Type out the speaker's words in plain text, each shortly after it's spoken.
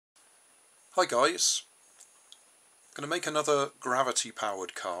Hi guys, I'm going to make another gravity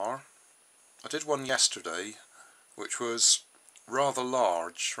powered car. I did one yesterday which was rather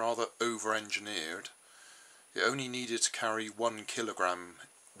large, rather over engineered. It only needed to carry 1 kilogram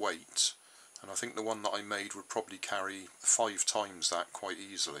weight, and I think the one that I made would probably carry 5 times that quite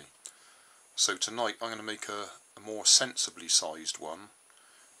easily. So tonight I'm going to make a more sensibly sized one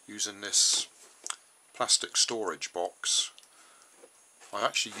using this plastic storage box. I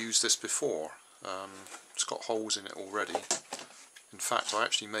actually used this before. It's got holes in it already. In fact, I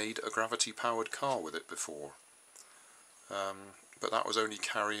actually made a gravity powered car with it before, but that was only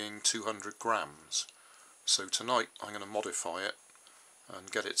carrying 200 grams. So tonight I'm going to modify it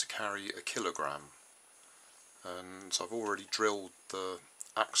and get it to carry 1 kilogram. And I've already drilled the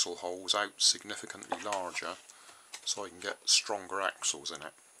axle holes out significantly larger so I can get stronger axles in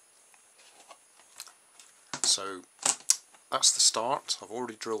it. So that's the start. I've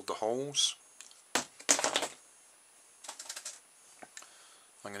already drilled the holes.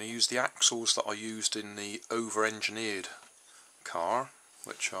 I'm going to use the axles that I used in the over-engineered car,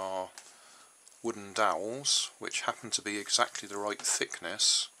 which are wooden dowels, which happen to be exactly the right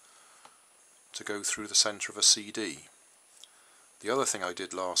thickness to go through the centre of a CD. The other thing I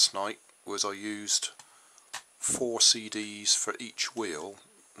did last night was I used 4 CDs for each wheel,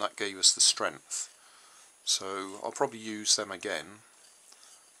 and that gave us the strength. So I'll probably use them again,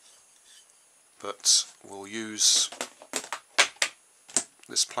 but we'll use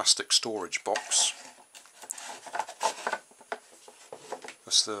this plastic storage box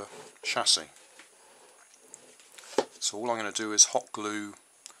as the chassis. So all I'm going to do is hot glue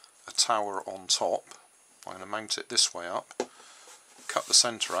a tower on top. I'm going to mount it this way up, cut the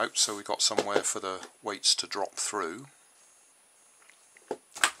centre out so we've got somewhere for the weights to drop through. I'm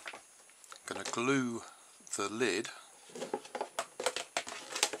going to glue the lid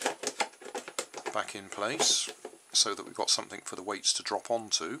back in place so that we've got something for the weights to drop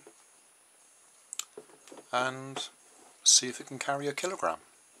onto, and see if it can carry 1 kilogram.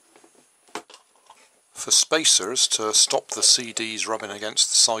 For spacers to stop the CDs rubbing against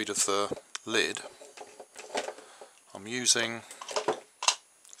the side of the lid, I'm using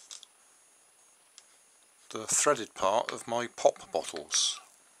the threaded part of my pop bottles.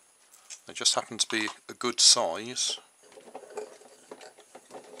 They just happen to be a good size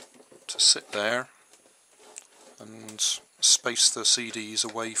to sit there and space the CDs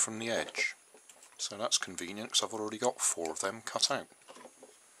away from the edge. So that's convenient because I've already got 4 of them cut out.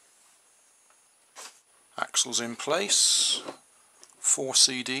 Axles in place, 4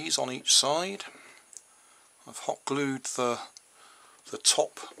 CDs on each side. I've hot glued the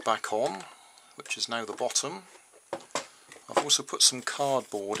top back on, which is now the bottom. I've also put some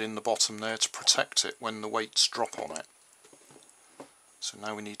cardboard in the bottom there to protect it when the weights drop on it. So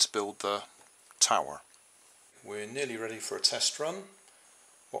now we need to build the tower. We're nearly ready for a test run.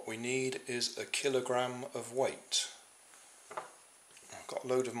 What we need is 1 kilogram of weight. I've got a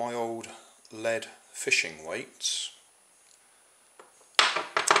load of my old lead fishing weights,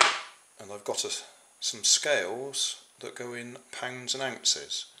 and I've got some scales that go in pounds and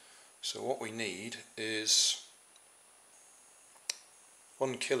ounces. So what we need is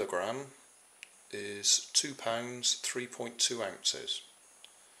 1 kilogram is 2 pounds 3.2 ounces.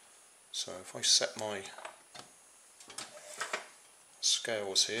 So if I set my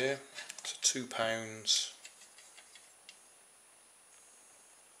scales here to 2 pounds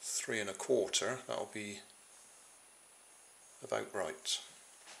 3 1/4, that'll be about right.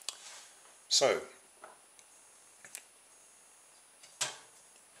 So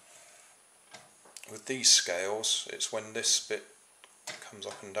with these scales, it's when this bit comes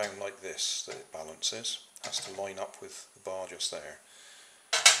up and down like this that it balances. It has to line up with the bar just there.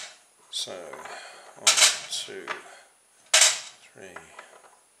 So 1, 2, 3,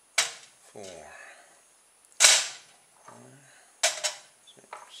 4, 5, 6,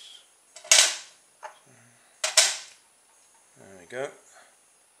 7. There we go.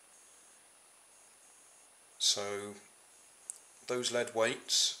 So those lead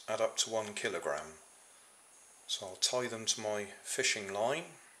weights add up to 1 kilogram. So I'll tie them to my fishing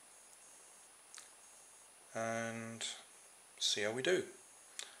line and see how we do.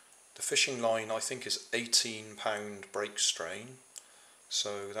 The fishing line I think is 18 pound break strain,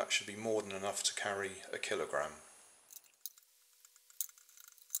 so that should be more than enough to carry 1 kilogram.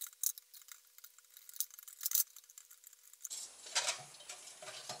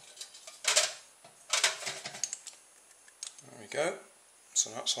 There we go. So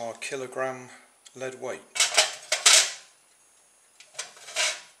that's our 1 kilogram lead weight.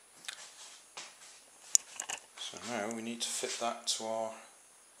 So now we need to fit that to our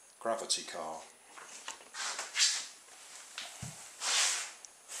gravity car.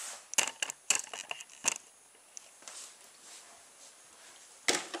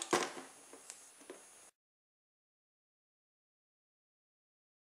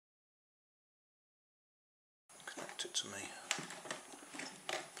 Connect it to my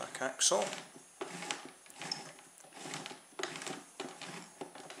back axle.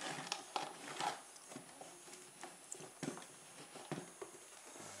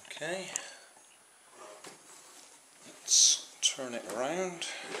 Okay, let's turn it around.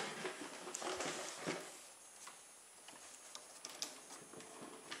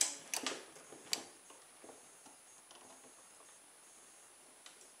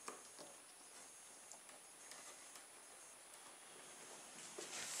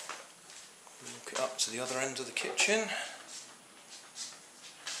 Look it up to the other end of the kitchen.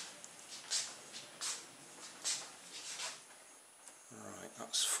 Right,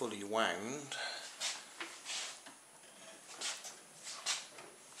 that's fully wound.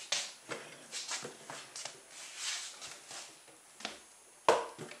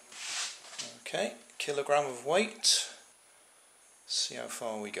 Okay, kilogram of weight. See how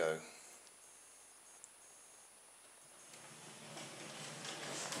far we go.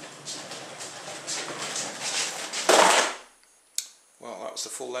 Well, that was the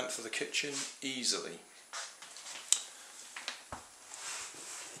full length of the kitchen, easily.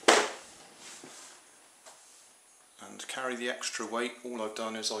 And to carry the extra weight, all I've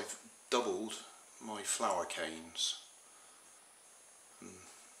done is I've doubled my flower canes. And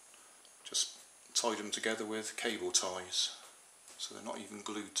just tied them together with cable ties, so they're not even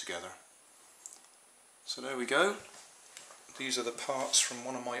glued together. So there we go. These are the parts from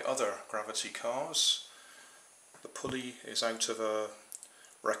one of my other gravity cars. The pulley is out of a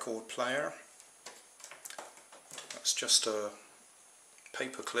record player. That's just a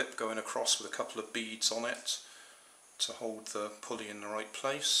paperclip going across with a couple of beads on it to hold the pulley in the right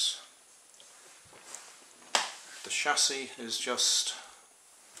place. The chassis is just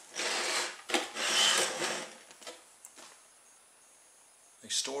a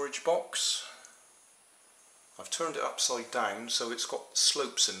storage box. I've turned it upside down so it's got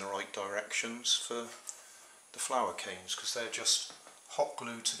slopes in the right directions for the flower canes, because they're just hot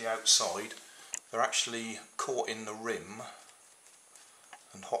glued to the outside. They're actually caught in the rim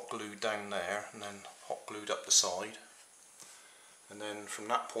and hot glued down there, and then hot glued up the side, and then from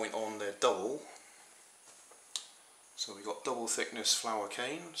that point on they're double. So we've got double thickness flower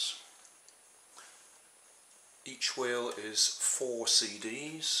canes. Each wheel is 4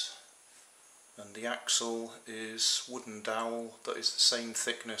 CDs, and the axle is wooden dowel that is the same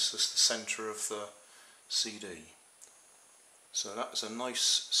thickness as the centre of the CD. So that's a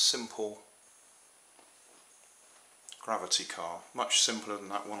nice simple gravity car, much simpler than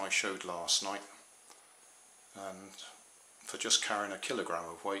that one I showed last night, and for just carrying a kilogram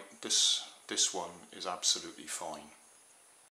of weight, this one is absolutely fine.